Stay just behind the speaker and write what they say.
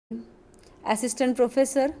Assistant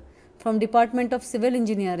Professor from Department of Civil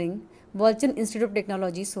Engineering, Walchand Institute of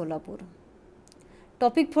Technology, Solapur.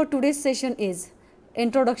 Topic for today's session is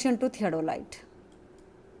Introduction to Theodolite.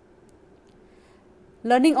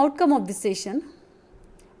 Learning outcome of this session.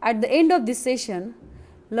 At the end of this session,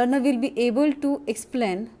 learner will be able to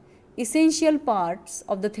explain essential parts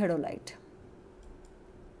of the theodolite.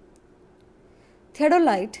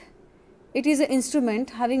 Theodolite, it is an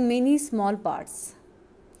instrument having many small parts,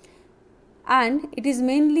 and it is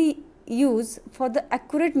mainly used for the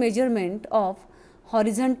accurate measurement of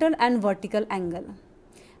horizontal and vertical angle,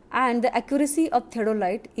 and the accuracy of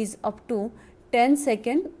theodolite is up to 10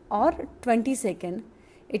 second or 20 second.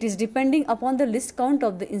 It is depending upon the least count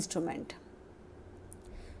of the instrument.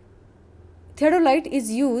 Theodolite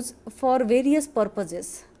is used for various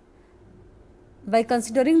purposes. By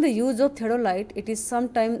considering the use of theodolite, it is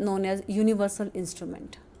sometimes known as universal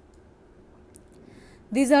instrument.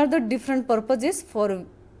 These are the different purposes for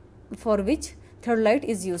which theodolite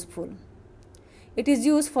is useful. It is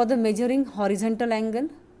used for the measuring horizontal angle.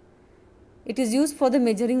 It is used for the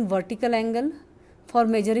measuring vertical angle, for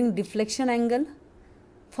measuring deflection angle,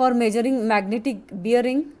 for measuring magnetic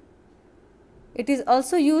bearing. It is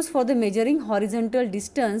also used for the measuring horizontal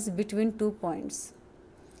distance between two points.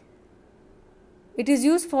 It is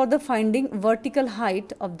used for the finding vertical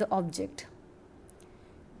height of the object.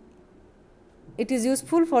 It is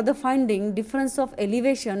useful for the finding difference of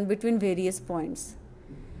elevation between various points.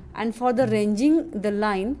 And for the ranging the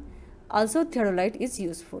line, also theodolite is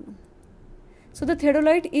useful. So the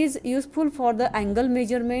theodolite is useful for the angle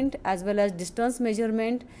measurement as well as distance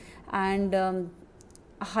measurement and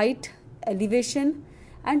height, elevation,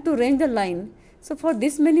 and to range the line. So for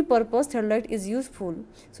this many purpose, theodolite is useful.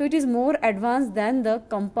 So it is more advanced than the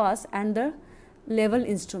compass and the level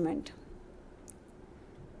instrument.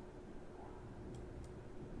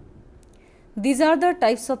 These are the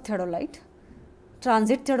types of theodolite: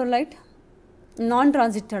 transit theodolite,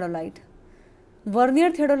 non-transit theodolite,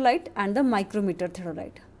 vernier theodolite, and the micrometer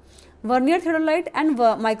theodolite. Vernier theodolite and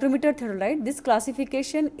micrometer theodolite, this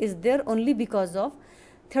classification is there only because of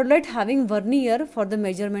theodolite having vernier for the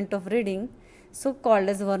measurement of reading, so called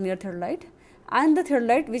as vernier theodolite, and the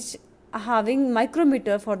theodolite which having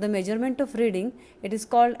micrometer for the measurement of reading, it is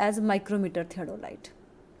called as micrometer theodolite.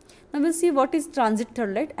 Now we will see what is transit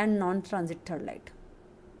theodolite and non-transit theodolite.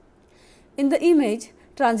 In the image,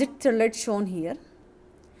 transit theodolite shown here.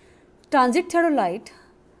 Transit theodolite,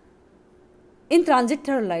 in transit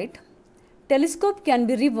theodolite, telescope can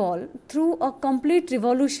be revolved through a complete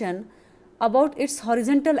revolution about its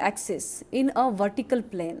horizontal axis in a vertical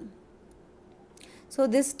plane. So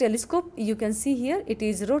this telescope, you can see here, it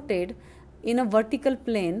is rotated in a vertical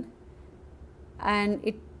plane and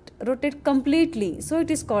it rotates completely. So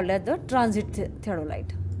it is called as the transit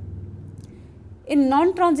theodolite. In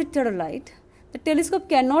non-transit theodolite, the telescope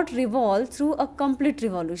cannot revolve through a complete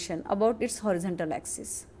revolution about its horizontal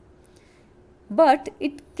axis, but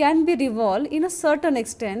it can be revolved in a certain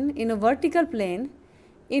extent in a vertical plane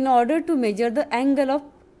in order to measure the angle of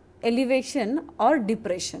elevation or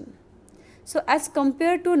depression. So as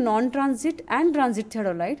compared to non-transit and transit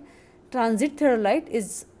theodolite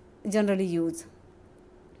is generally used.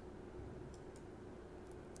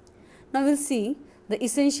 Now we will see the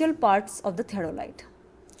essential parts of the theodolite.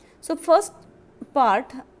 So first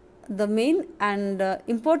part, the main and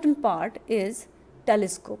important part is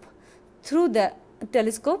telescope. Through the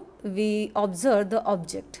telescope we observe the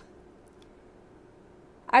object.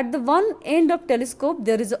 At the one end of telescope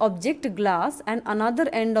there is object glass, and another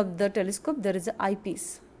end of the telescope there is an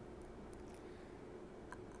eyepiece.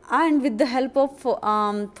 And with the help of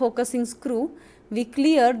focusing screw, we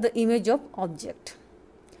clear the image of object.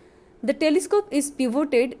 The telescope is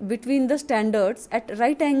pivoted between the standards at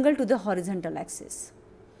right angle to the horizontal axis.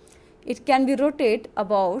 It can be rotated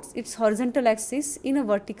about its horizontal axis in a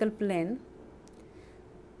vertical plane.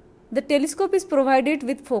 The telescope is provided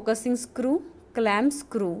with focusing screw, clamp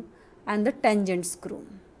screw, and the tangent screw.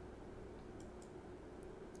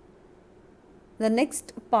 The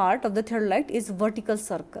next part of the theodolite is vertical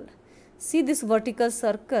circle. See this vertical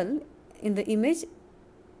circle in the image.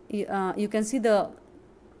 You can see the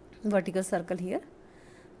vertical circle here.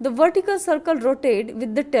 The vertical circle rotates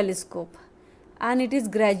with the telescope and it is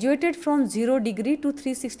graduated from 0 degree to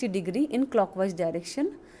 360 degree in clockwise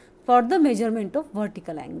direction for the measurement of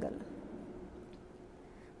vertical angle.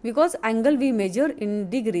 Because angle we measure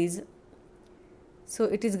in degrees, so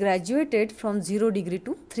it is graduated from 0 degree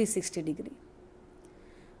to 360 degree.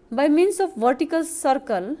 By means of vertical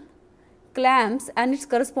circle, clamps and its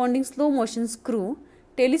corresponding slow motion screw,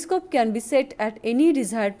 telescope can be set at any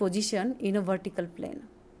desired position in a vertical plane.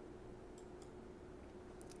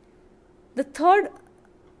 The third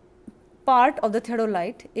part of the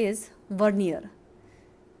theodolite is vernier.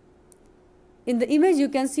 In the image you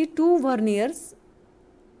can see two verniers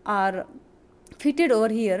are fitted over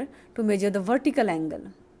here to measure the vertical angle.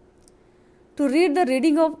 To read the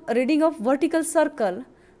reading of vertical circle,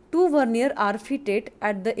 two vernier are fitted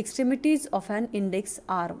at the extremities of an index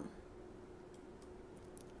arm.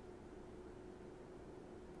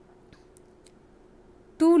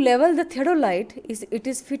 To level the theodolite, it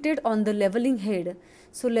is fitted on the leveling head.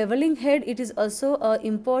 So leveling head, it is also an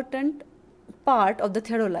important part of the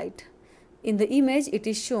theodolite. In the image it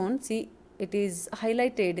is shown, see, it is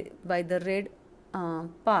highlighted by the red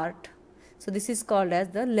part. So this is called as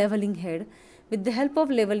the leveling head. With the help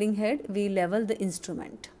of leveling head, we level the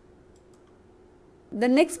instrument. The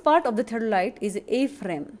next part of the theodolite is A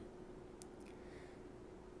frame.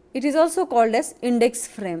 It is also called as index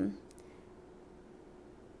frame.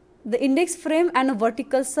 The index frame and a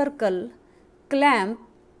vertical circle clamp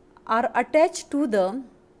are attached to the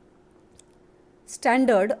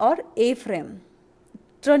standard or A frame.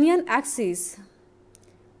 Trunnion axis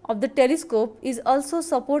of the telescope is also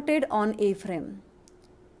supported on A frame.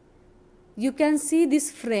 You can see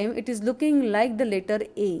this frame, it is looking like the letter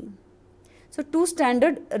A. So two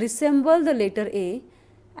standard resemble the letter A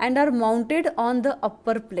and are mounted on the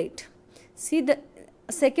upper plate. See the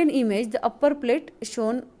second image, the upper plate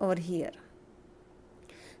shown over here.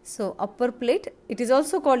 So upper plate, it is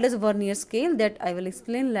also called as vernier scale, that I will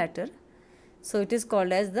explain later. So it is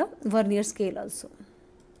called as the vernier scale also.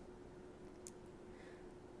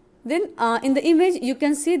 Then in the image you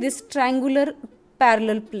can see this triangular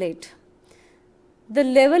parallel plate. The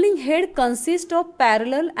leveling head consists of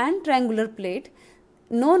parallel and triangular plate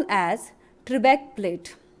known as Trebac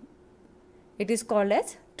plate. It is called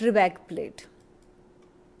as Trebac plate.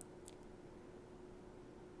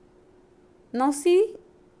 Now see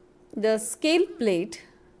the scale plate.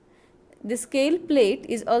 The scale plate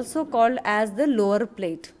is also called as the lower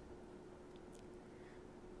plate.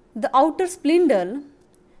 The outer spindle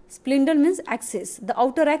means axis, the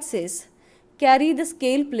outer axis carry the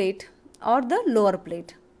scale plate or the lower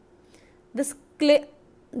plate. The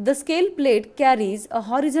scale plate carries a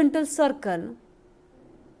horizontal circle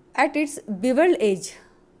at its beveled edge,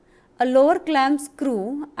 a lower clamp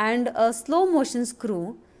screw and a slow motion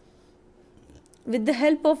screw, with the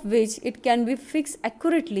help of which it can be fixed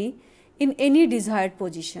accurately in any desired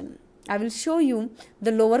position. I will show you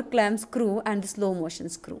the lower clamp screw and the slow motion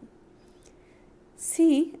screw.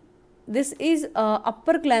 See, this is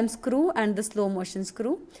upper clamp screw and the slow motion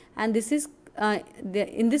screw, and this is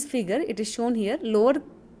in this figure it is shown here lower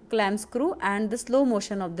clamp screw and the slow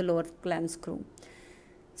motion of the lower clamp screw.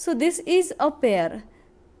 So this is a pair.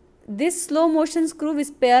 This slow motion screw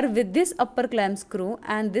is paired with this upper clamp screw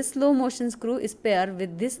and this slow motion screw is paired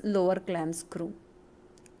with this lower clamp screw.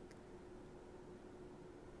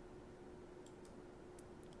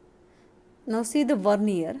 Now see the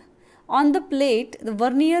vernier. On the plate, the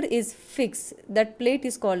vernier is fixed. That plate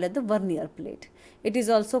is called as the vernier plate. It is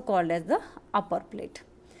also called as the upper plate.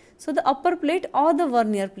 So the upper plate or the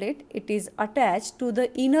vernier plate, it is attached to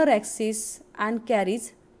the inner axis and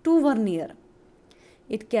carries two vernier.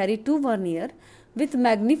 It carries two vernier with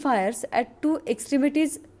magnifiers at two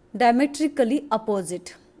extremities diametrically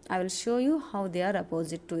opposite. I will show you how they are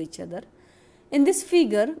opposite to each other. In this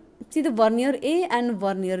figure, see the vernier A and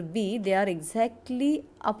vernier B, they are exactly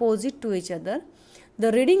opposite to each other.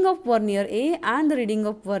 The reading of vernier A and the reading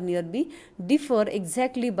of vernier B differ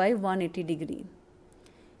exactly by 180 degree.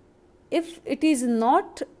 If it is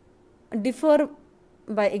not differ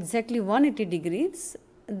by exactly 180 degrees,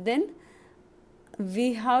 then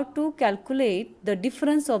we have to calculate the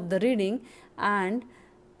difference of the reading, and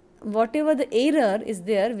whatever the error is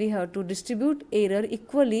there, we have to distribute error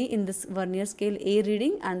equally in this vernier scale A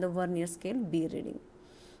reading and the vernier scale B reading.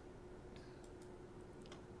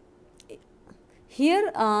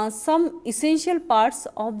 Here some essential parts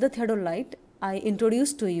of the theodolite I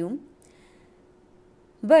introduced to you.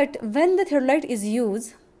 But when the theodolite is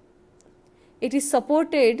used, it is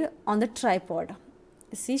supported on the tripod.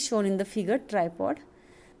 See, shown in the figure, tripod.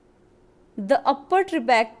 The upper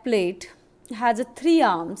Trebac plate has three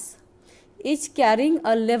arms, each carrying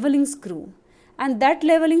a leveling screw, and that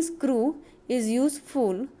leveling screw is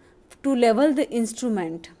useful to level the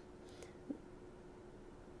instrument.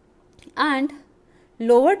 And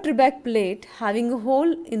lower Trebac plate having a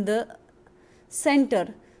hole in the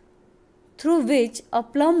center through which a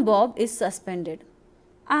plumb bob is suspended,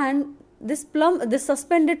 and this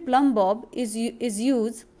suspended plumb bob is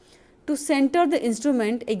used to center the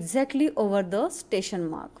instrument exactly over the station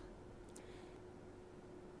mark.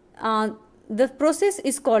 The process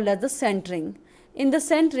is called as the centering. In the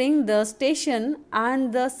centering, the station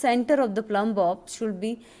and the center of the plumb bob should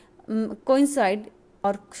be coincide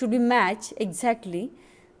or should be matched exactly.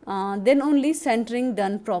 Then only centering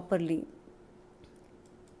done properly.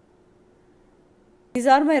 These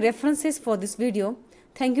are my references for this video.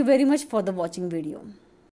 Thank you very much for the watching video.